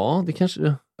 Ja, det kanske.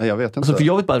 Nej, jag vet inte. Alltså, för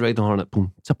jag vet bara att reggaeton har den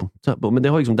där men det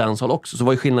har ju liksom dancehall också. Så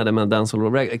vad är skillnaden mellan dancehall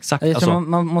och reggaeton? Exakt. Alltså,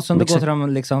 man måste ändå gå till dem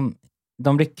liksom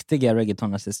de riktiga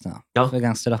reggaetonartisterna för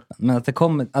gangsterrappen. Men att det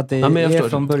kommer att det är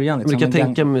från början liksom. Man kan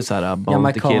tänka mig så här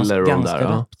Bounty Killer och de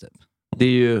där. Typ. Det är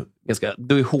ju ganska,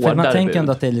 det är hårdare. För man tänker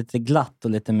ändå att det är lite glatt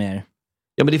och lite mer.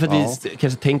 Ja, men det är för att vi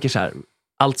kanske tänker så här,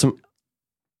 allt som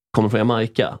kommer från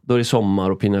Jamaica, då är det sommar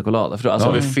och pina colada. För då, alltså,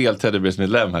 har vi fel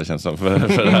Teddybears-medlem här känns som för det här.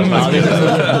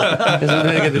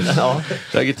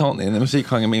 Reggaeton är en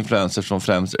musikgenre med influenser från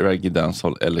främst reggae,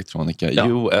 dancehall, elektronika,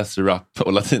 US rap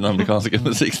och latinamerikanska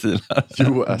musikstilar.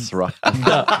 US rap.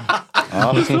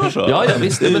 Ja,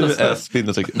 visst.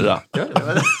 US-rap.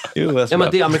 Ja,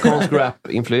 men det är amerikansk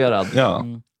rap-influerad.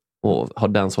 Och har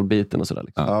dancehall-biten och sådär.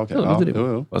 Liksom. Ja, okej. Men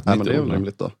det är väl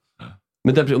rimligt då.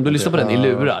 Men om du lyssnar på den i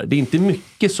lurar, det är inte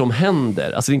mycket som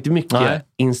händer. Alltså det är inte mycket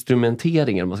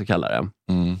instrumenteringar, om man ska kalla det.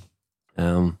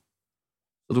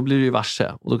 Och då blir det ju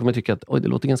varse. Och då kan man tycka att det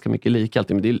låter ganska mycket lika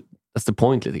alltid. Men det är that's the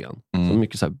point lite grann. Så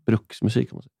mycket så här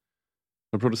bruksmusik. Har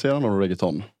du producerat någon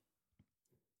reggaeton?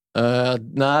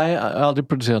 Nej, jag har aldrig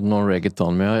producerat någon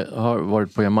reggaeton. Men jag har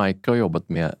varit på Jamaica och jobbat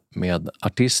med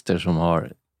artister som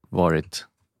har varit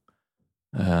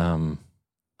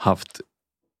haft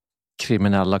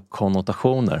kriminella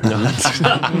konnotationer.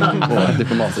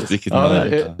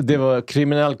 Det var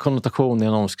kriminell konnotation i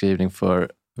en omskrivning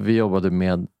för vi jobbade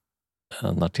med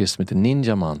en artist som heter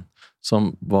Ninja Man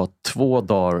som var 2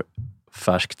 dagar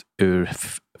färskt ur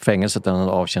fängelset där han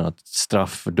hade avtjänat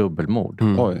straff för dubbelmord.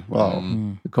 Oj, wow.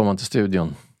 Då kom han till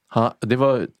studion. Han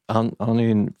är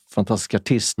ju en fantastisk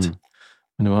artist.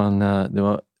 Men det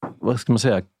var vad ska man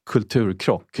säga,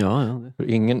 kulturkrock.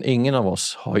 Ingen av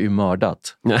oss har ju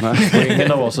mördat. Och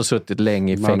ingen av oss har suttit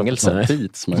länge i fängelse.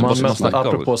 Man måste,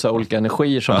 apropå så här, olika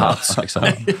energier som hats. Liksom.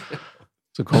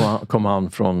 Så kom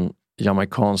han från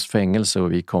jamaikansk fängelse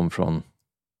och vi kom från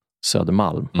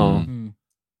Södermalm.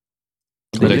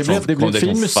 Det blev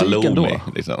fin musik ändå.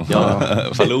 Liksom.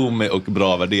 Falumi och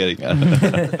bra värderingar. Men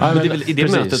det är väl i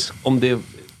det mötet, om det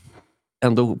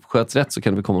ändå sköts rätt så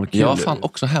kan det komma något kul. Jag fann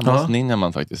också hemma hos Ninja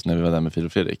Man faktiskt när vi var där med Filip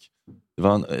och Fredrik.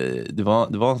 Det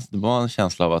var en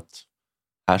känsla av att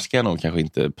här ska jag nog kanske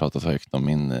inte prata så högt om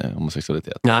min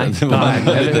homosexualitet. Nej. Det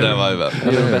var lite den viben.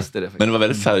 Men det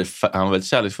var han var väldigt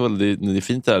kärleksfull. Det är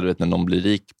fint där, du vet, när någon blir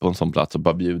rik på en sån plats och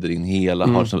bara bjuder in hela,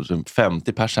 har som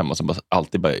 50 pers hemma som bara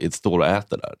alltid bara står och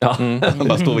äter där. Ja.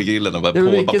 Bara står vid grillen och bara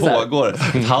pågår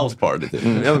ett house party. Typ.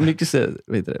 Ja, mycket så,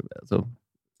 vet du det, alltså.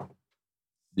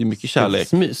 Det är mycket kärlek.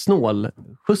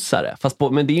 Snålskjutsare.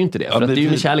 Men det är ju inte det. För att det är ju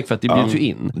med kärlek för att det bjuds ju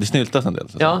in. Det snyltas en del.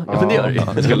 Så. Ja, men det gör det ju.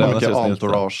 Det ska löna sig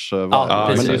entourage. Men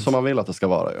det är som man vill att det ska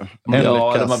vara ju.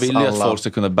 Man vill ju att folk ska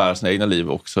kunna bära sina egna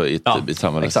liv också i ett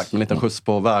samhälle. Exakt, en liten skjuts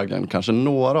på vägen. Kanske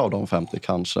några av de 50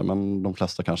 kanske, men de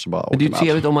flesta kanske bara åker med. Det är ju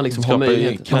trevligt om man liksom har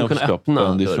möjlighet att kunna öppna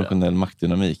en dysfunktionell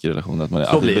maktdynamik i relationen. Att man är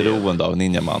alltid beroende av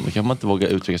Ninjaman. Då kan man inte våga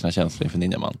uttrycka sina känslor inför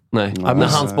Ninjaman. Nej, men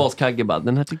hans bas Kagge bara,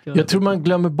 den här tycker jag tror man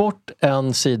glömmer bort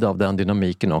en sida av den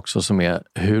dynamiken också, som är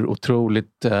hur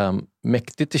otroligt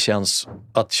mäktigt det känns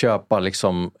att köpa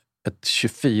liksom ett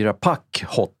 24-pack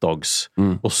hotdogs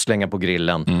och slänga på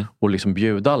grillen och liksom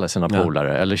bjuda alla sina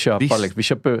polare. Eller köpa,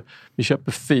 liksom, vi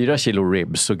köper 4 kilo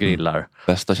ribs och grillar.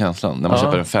 Bästa känslan, när man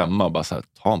köper en 5 och bara så här,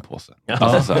 ta en påse.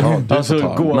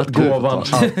 Gåvan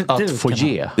att få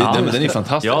ge. Den är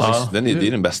fantastisk. Det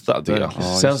är den bästa.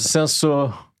 Sen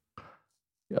så...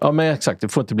 Ja, men exakt, det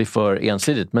får inte bli för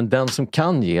ensidigt. Men den som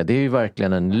kan ge, det är ju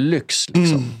verkligen en lyx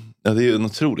liksom. Ja, det är ju en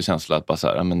otrolig känsla att bara så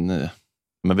här,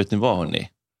 men vet ni vad, hörni?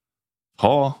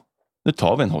 Nu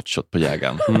tar vi en hotshot på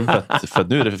jägaren. För att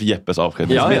nu är det för Jeppes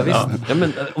avsked. Ja, visst. Ja,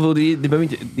 men, det behöver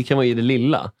inte, det kan vara i det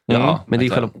lilla. Men det är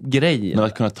själva grejen. Men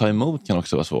att kunna ta emot kan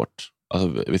också vara svårt.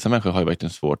 Alltså, vissa människor har ju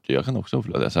verkligen svårt, jag kan också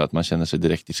uppleva det, så att man känner sig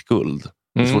direkt i skuld.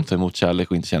 Det är svårt att ta emot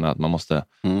kärlek och inte känna att man måste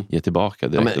ge tillbaka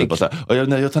direkt. Ja, bara så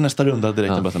här, jag tar nästa runda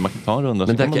direkt. Ja. Bara så här, man kan ta en runda.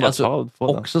 Men så kan man bara alltså,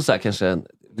 också så här, kanske en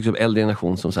liksom äldre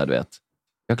generation som så här, du vet,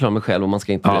 jag klarar mig själv och man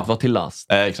ska inte vara till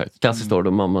last. Exakt. Klassiskt står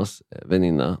då mammas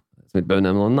väninna, som inte behöver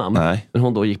nämna någon namn. Nej. Men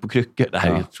hon då gick på kryckor. Det här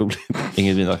är helt troligt.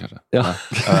 Ingen vindar kanske. Ja.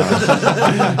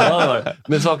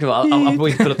 Men saken var att man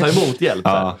inte kunde ta emot hjälp.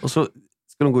 Och så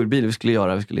skulle hon gå ur bilen. Vi skulle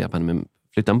hjälpa henne med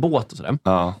flytta en båt och sådär.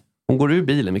 Hon går ur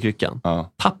bilen med kryckan.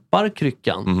 Tappar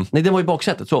kryckan. Nej, den var i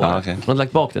baksätet. Så var det. Hon hade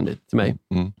lagt bak den dit till mig.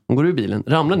 Hon går ur bilen,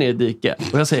 ramlar ner i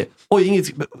diket. Och jag säger, oj,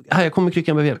 här, jag kommer med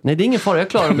kryckan med hjälp. Nej, det är ingen fara, jag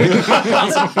klarar mig.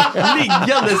 Alltså,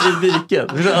 liggandes i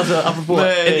diket. Alltså, apropå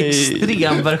en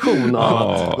extrem version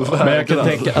av Men jag kan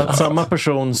tänka att samma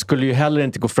person skulle ju heller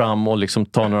inte gå fram och liksom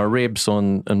ta några ribs och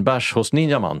en bärs hos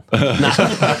Ninjaman. Nej,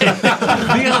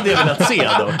 det hade jag velat se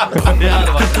då. Det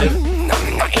hade varit...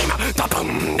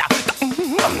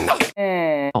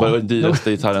 Vad är den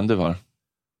dyraste gitarren du har?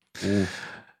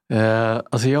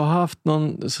 Alltså jag har haft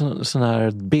någon sån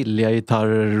här billiga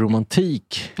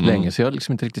gitarrromantik länge, så jag har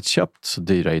liksom inte riktigt köpt så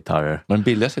dyra gitarrer. Vad är den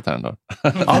billigaste gitarren då?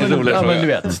 Men du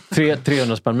vet,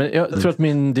 300 spänn. Men jag tror att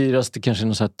min dyraste kanske är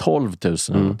någon så här 12 000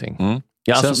 eller någonting.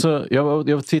 Ja, sen så,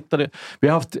 jag tittade, vi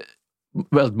har haft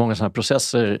väldigt många sådana här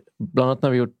processer, bland annat när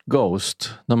vi gjort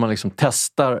Ghost, när man liksom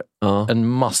testar en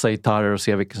massa gitarrer och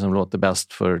ser vilken som låter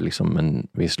bäst för liksom en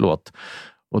viss låt.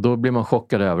 Och då blir man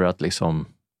chockad över att liksom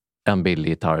en billig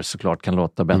gitarr såklart kan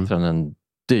låta bättre än en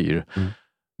dyr.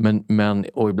 Men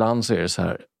och ibland så är det så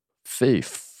här, fy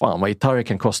fan vad gitarrer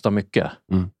kan kosta mycket.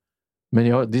 Men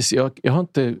jag har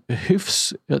inte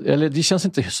hyfs, eller det känns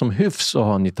inte som hyfs att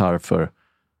ha en gitarr för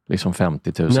liksom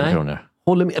 50 000 kronor.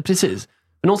 Håller med, precis.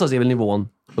 Men någonstans är väl nivån,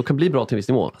 då kan bli bra till en viss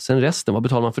nivå. Sen resten, vad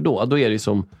betalar man för då? Då är det ju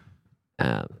som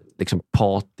liksom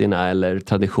patina eller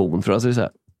tradition. För alltså det är så här.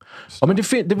 Ja, men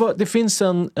det finns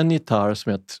en gitarr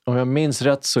som om jag minns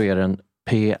rätt så är det en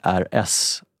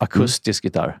PRS akustisk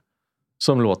gitarr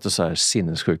som låter så här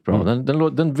sinnessjukt bra.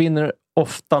 Den vinner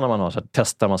ofta när man har så här,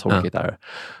 testar massa olika gitarrer.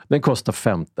 Den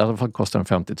kostar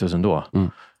 50 000 då.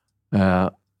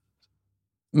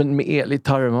 Men med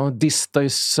elgitarrer, man distar ju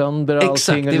sönder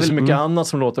allting. Och det är så mycket annat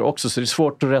som låter också. Så det är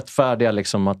svårt att rättfärdiga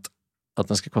liksom att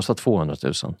den ska kosta 200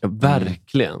 000. Ja,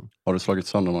 verkligen. Har du slagit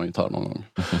sönder någon gitarr någon gång?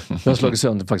 Jag har slagit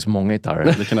sönder faktiskt många gitarrer.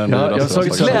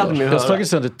 Jag har slagit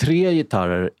sönder 3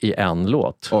 gitarrer i en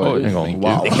låt. En gång.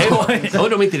 Wow. Det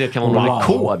kan ju det kan vara någon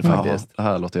rekord faktiskt. Det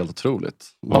här låter helt otroligt.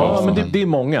 Ja, men det är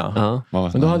många.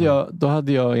 Men då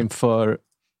hade jag inför...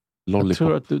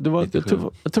 Lollipop.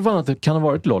 Jag tror att det kan ha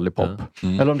varit Lollipop.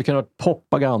 Eller om det kan ha varit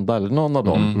Propaganda eller någon av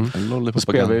dem. Lollipop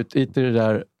spelade ut i det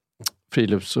där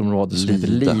friluftsområdet som heter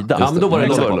Lida. Ja, men då var det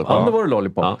Lollipop. Ja, då var det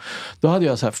Lollipop. Ja. Då hade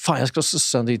jag så här, fan jag ska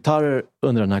sönder gitarrer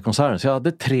under den här konserten. Så jag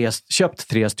hade köpt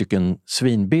 3 stycken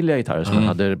svinbilliga gitarrer som jag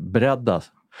hade beredda.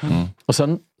 Och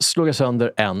sen slog jag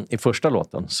sönder en i första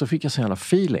låten. Så fick jag så jävla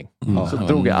feeling. Så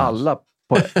drog jag alla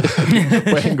på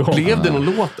en gång. Blev det någon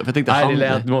låt? Jag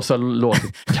tänkte, det måste ha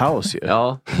låtit kaos ju.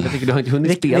 Ja, jag tycker du har inte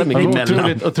hunnit spela mycket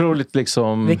emellan. Otroligt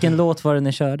liksom... Vilken låt var det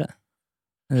ni körde?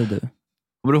 Eller du?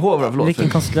 Kommer du ihåg vad det var? Vilken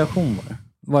konstellation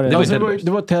var det?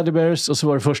 Det var Teddy Bears och så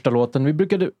var det första låten.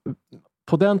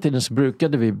 På den tiden så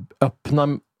brukade vi öppna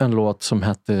en låt som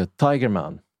hette Tiger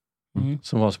Man.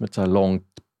 Som var som ett så här långt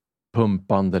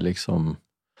pumpande liksom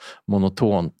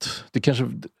monotont. Det kanske...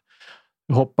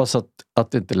 Jag hoppas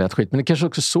att det inte lät skit. Men det kanske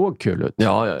också såg kul ut.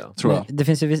 Ja, tror jag. Det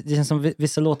finns ju det känns som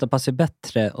vissa låtar passar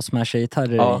bättre och smasha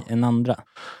gitarrer än andra.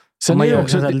 Sen om man gör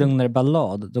också en lugnare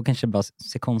ballad, då kanske det bara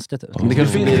ser konstigt ut. Det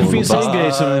finns en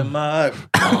grej som...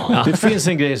 Det finns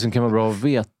en grej som kan vara bra att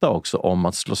veta också om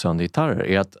att slå sönder gitarrer.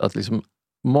 Är att liksom,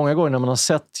 många gånger när man har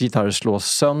sett gitarrer slås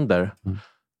sönder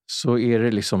så är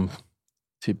det liksom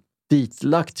typ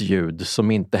ditlagt ljud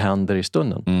som inte händer i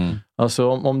stunden. Alltså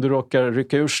om du råkar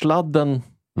rycka ur sladden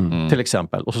till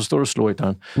exempel och så står du och slår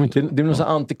gitarren. Det är någon sån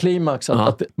antiklimax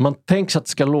att man tänker att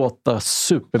det ska låta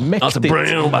supermäktigt. Alltså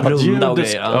bara runda och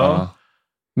grejer.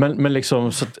 Men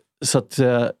liksom så att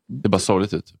det är bara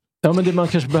sorgligt ut. Ja, men det man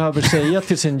kanske behöver säga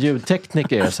till sin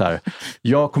ljudtekniker är så här: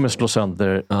 jag kommer slå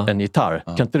sönder en gitarr.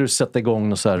 Kan inte du sätta igång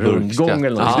någon så här rundgång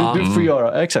eller något? Du får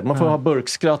göra, exakt, man får ha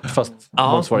burkskratt fast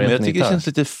men jag tycker det känns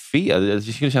lite fel. Jag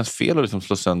tycker det känns fel att liksom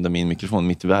slå sönder min mikrofon,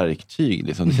 mitt verktyg.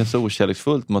 Liksom. Det känns så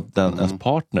okärleksfullt mot ens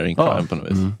partner in crime på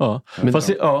något vis. Men fast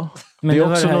det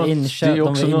är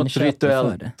också något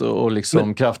rituellt och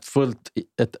liksom kraftfullt,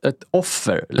 ett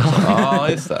offer. Liksom.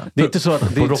 Just det. Det är inte så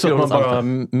att man bara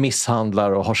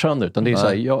misshandlar och har sönder, utan det är så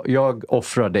här, jag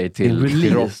offrar dig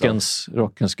till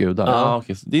rockens gudar.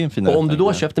 Okay. Det är en fin. Och om du då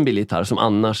har köpt en billig gitarr som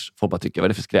annars får bara tycka, vad är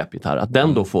det för skräpgitarr? Att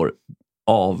den då får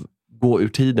gå ur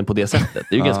tiden på det sättet.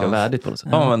 Det är ju ganska värdigt på något sätt.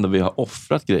 Ja, men då vi har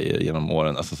offrat grejer genom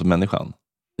åren, alltså som människan.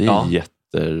 Det är jätte.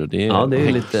 Det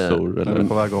är lite eller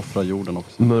på väg att offra jorden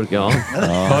också. Mörk,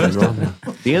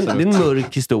 det är en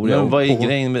mörk historia. Men vad är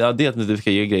grejen med det är att du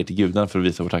ska ge grejer till gudarna för att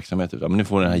visa vår tacksamhet. Men nu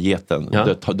får den här geten.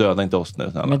 Döda inte oss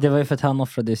nu. Men det var ju för att han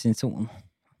offrade sin son.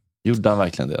 Gjorde han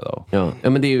verkligen det då? Ja,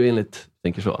 men det är ju enligt,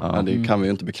 tänker så. Ja, det kan vi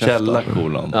ju inte bekräfta. Källa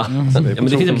kolon. Men det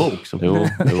finns en bok som... Jo.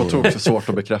 Jag tror också svårt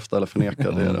att bekräfta eller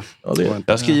förneka. Det är det.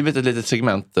 Jag har skrivit ett litet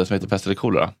segment som heter Pest eller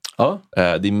kolera.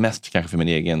 Det är mest kanske för min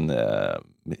egen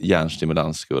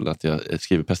hjärnstimulans skull att jag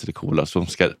skriver Pest eller kolera som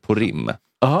ska på rim.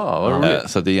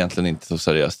 Så det är egentligen inte så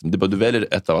seriöst. Det är bara, du väljer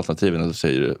ett av alternativen och då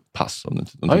säger du pass om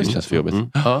det känns för jobbigt.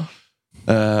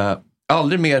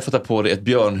 Aldrig mer få ta på dig ett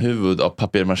björnhuvud av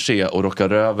papier-maché och rocka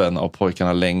röven av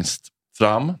pojkarna längst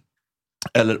fram.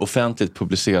 Eller offentligt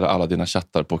publicera alla dina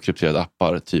chattar på krypterade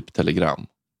appar, typ Telegram.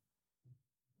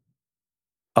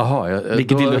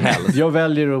 Vilket vill du helst? Jag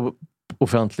väljer att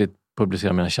offentligt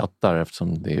publicera mina chattar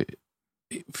eftersom det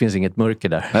finns inget mörker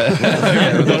där.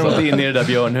 Däremot inne i det där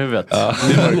björnhuvudet. Det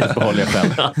mörkret behåller jag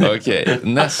själv. Okej.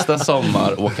 Nästa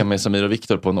sommar åka med Samir och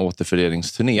Viktor på en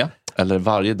återföreningsturné. Eller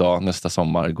varje dag nästa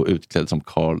sommar gå utklädd som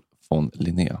Carl von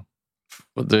Linné.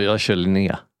 Jag kör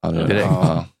Linné direkt.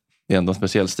 Det är ändå en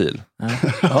speciell stil.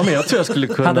 Ja, men jag tror jag skulle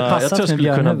kunna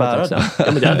bära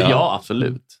den. Ja,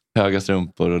 absolut. Höga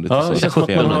strumpor och lite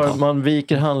så. Man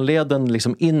viker handleden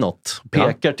liksom inåt.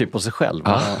 Pekar typ på sig själv.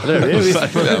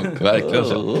 Verkligen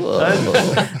så.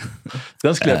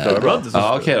 Den skulle jag klara bra.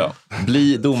 Okej då.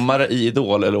 Bli domare i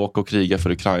Idol eller åka och kriga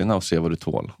för Ukraina och se vad du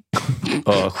tål.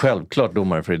 Självklart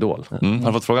domare för Idol. Har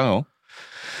du fått frågan någon gång?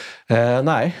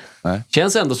 Nej.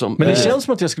 Känns ändå som... Men det känns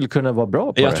som att jag skulle kunna vara bra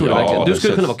på det. Jag tror det verkligen. Du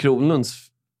skulle kunna vara Kronlunds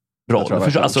roll.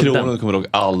 Kronon kommer dock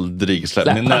aldrig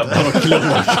släppa. Med näbbar och klor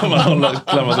kan man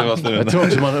klämma sig fast nu. Jag tror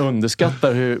också man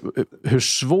underskattar hur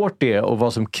svårt det är och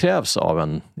vad som krävs av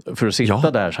en för att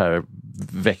sitta där så här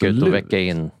vecka ut och vecka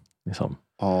in. Liksom.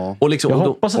 Och liksom, jag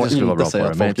hoppas att det skulle vara bra på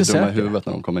det. Men inte dumma i huvudet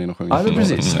när de kommer in och sjunger. Ja, men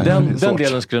precis. Den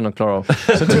delen skulle jag nog klara av.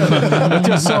 Så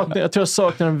jag tror jag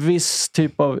saknar en viss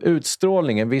typ av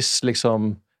utstrålning.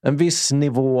 En viss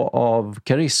nivå av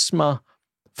karisma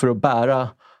för att bära.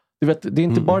 Du vet, det är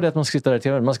inte bara det att man ska sitta där i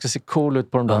tv. Man ska se cool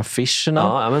ut på de där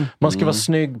affischerna. Man ska vara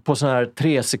snygg på såna här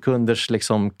 3 sekunders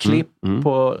liksom, klipp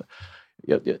på...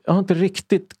 Jag har inte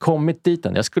riktigt kommit dit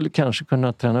än. Jag skulle kanske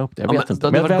kunna träna upp det. Jag vet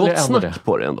inte. Men jag väljer ändå det.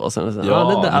 På det ändå.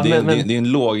 Det är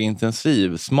en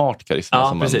lågintensiv, smart karisma.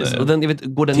 Ja, precis. Och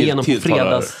går den igenom på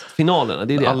fredagsfinalerna?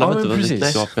 Det är det. Alla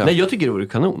precis. Nej, jag tycker det vore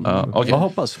kanon. Jag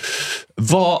hoppas.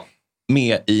 Var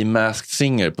med i Masked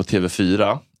Singer på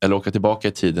TV4 eller åka tillbaka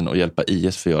i tiden och hjälpa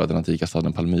IS förgöra den antika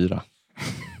staden Palmyra.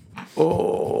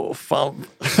 Fan.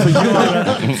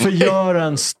 Förgöra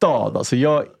en stad. Alltså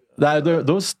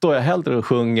då står jag hellre och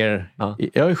sjunger.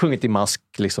 Jag har ju sjungit i mask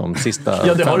liksom sista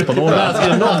 15 åren. Det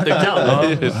är något du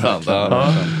kan. Det är sant.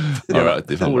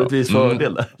 Det är orättvis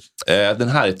fördel. Den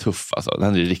här är tuff alltså. Den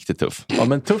här är riktigt tuff. Ja,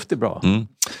 men tufft är bra.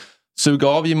 Suga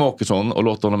av Jimmie Åkesson och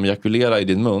låta honom ejakulera i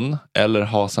din mun. Eller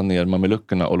hasa ner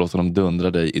mameluckerna och låta honom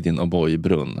dundra dig i din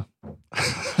O'boy-brunn.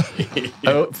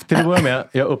 Till att börja med,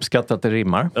 jag uppskattar att det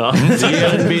rimmar. Ja. Det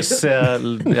är en viss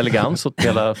elegans åt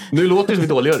hela... Nu låter det som vi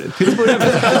dåliga. Till att börja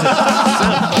med.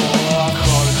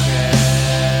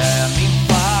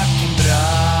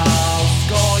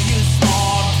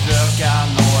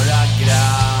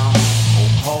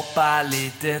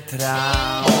 Lite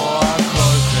tram och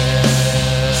Jorge,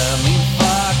 min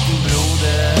fucking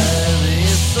broder. Det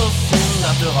är så synd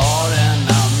att du har en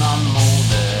annan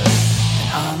moder. En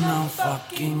annan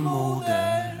fucking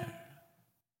moder.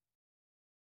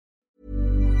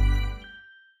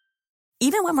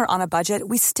 Even when we're on a budget,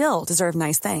 we still deserve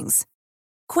nice things.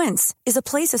 Quince is a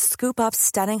place to scoop up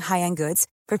stunning high-end goods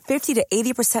for 50 to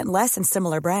 80% less than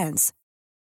similar brands.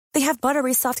 They have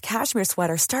buttery soft cashmere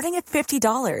sweaters starting at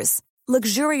 $50,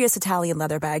 luxurious Italian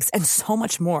leather bags, and so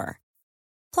much more.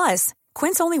 Plus,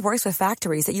 Quince only works with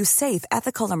factories that use safe,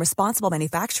 ethical, and responsible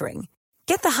manufacturing.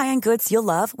 Get the high-end goods you'll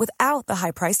love without the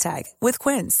high price tag with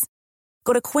Quince.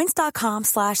 Go to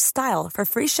quince.com/style for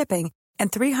free shipping and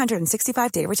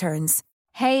 365-day returns.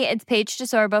 Hey, it's Paige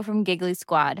DeSorbo from Giggly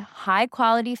Squad. High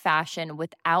quality fashion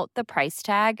without the price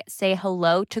tag. Say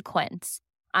hello to Quince.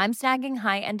 I'm snagging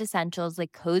high-end essentials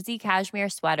like cozy cashmere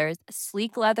sweaters,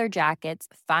 sleek leather jackets,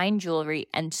 fine jewelry,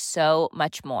 and so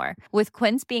much more. With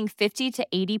Quince being 50 to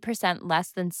 80%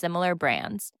 less than similar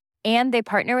brands. And they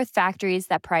partner with factories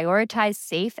that prioritize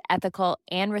safe, ethical,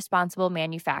 and responsible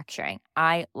manufacturing.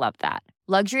 I love that.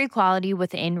 Luxury quality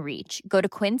within reach. Go to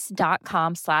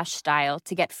quince.com/style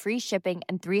to get free shipping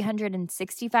and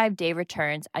 365-day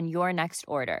returns on your next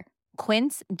order.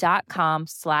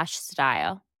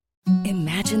 Quince.com/style.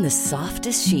 Imagine the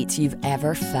softest sheets you've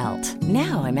ever felt.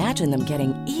 Now imagine them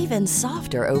getting even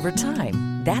softer over time.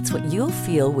 That's what you'll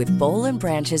feel with Boll &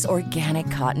 Branch's organic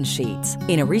cotton sheets.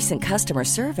 In a recent customer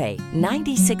survey,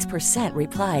 96%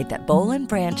 replied that Boll &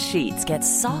 Branch sheets get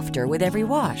softer with every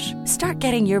wash. Start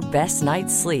getting your best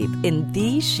night's sleep in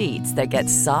these sheets that get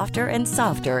softer and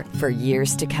softer for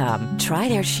years to come. Try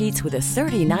their sheets with a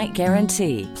 30-night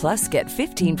guarantee. Plus, get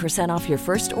 15% off your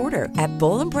first order at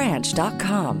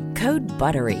bollandbranch.com. Code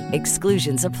BUTTERY.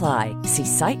 Exclusions apply. See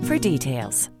site for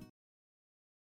details.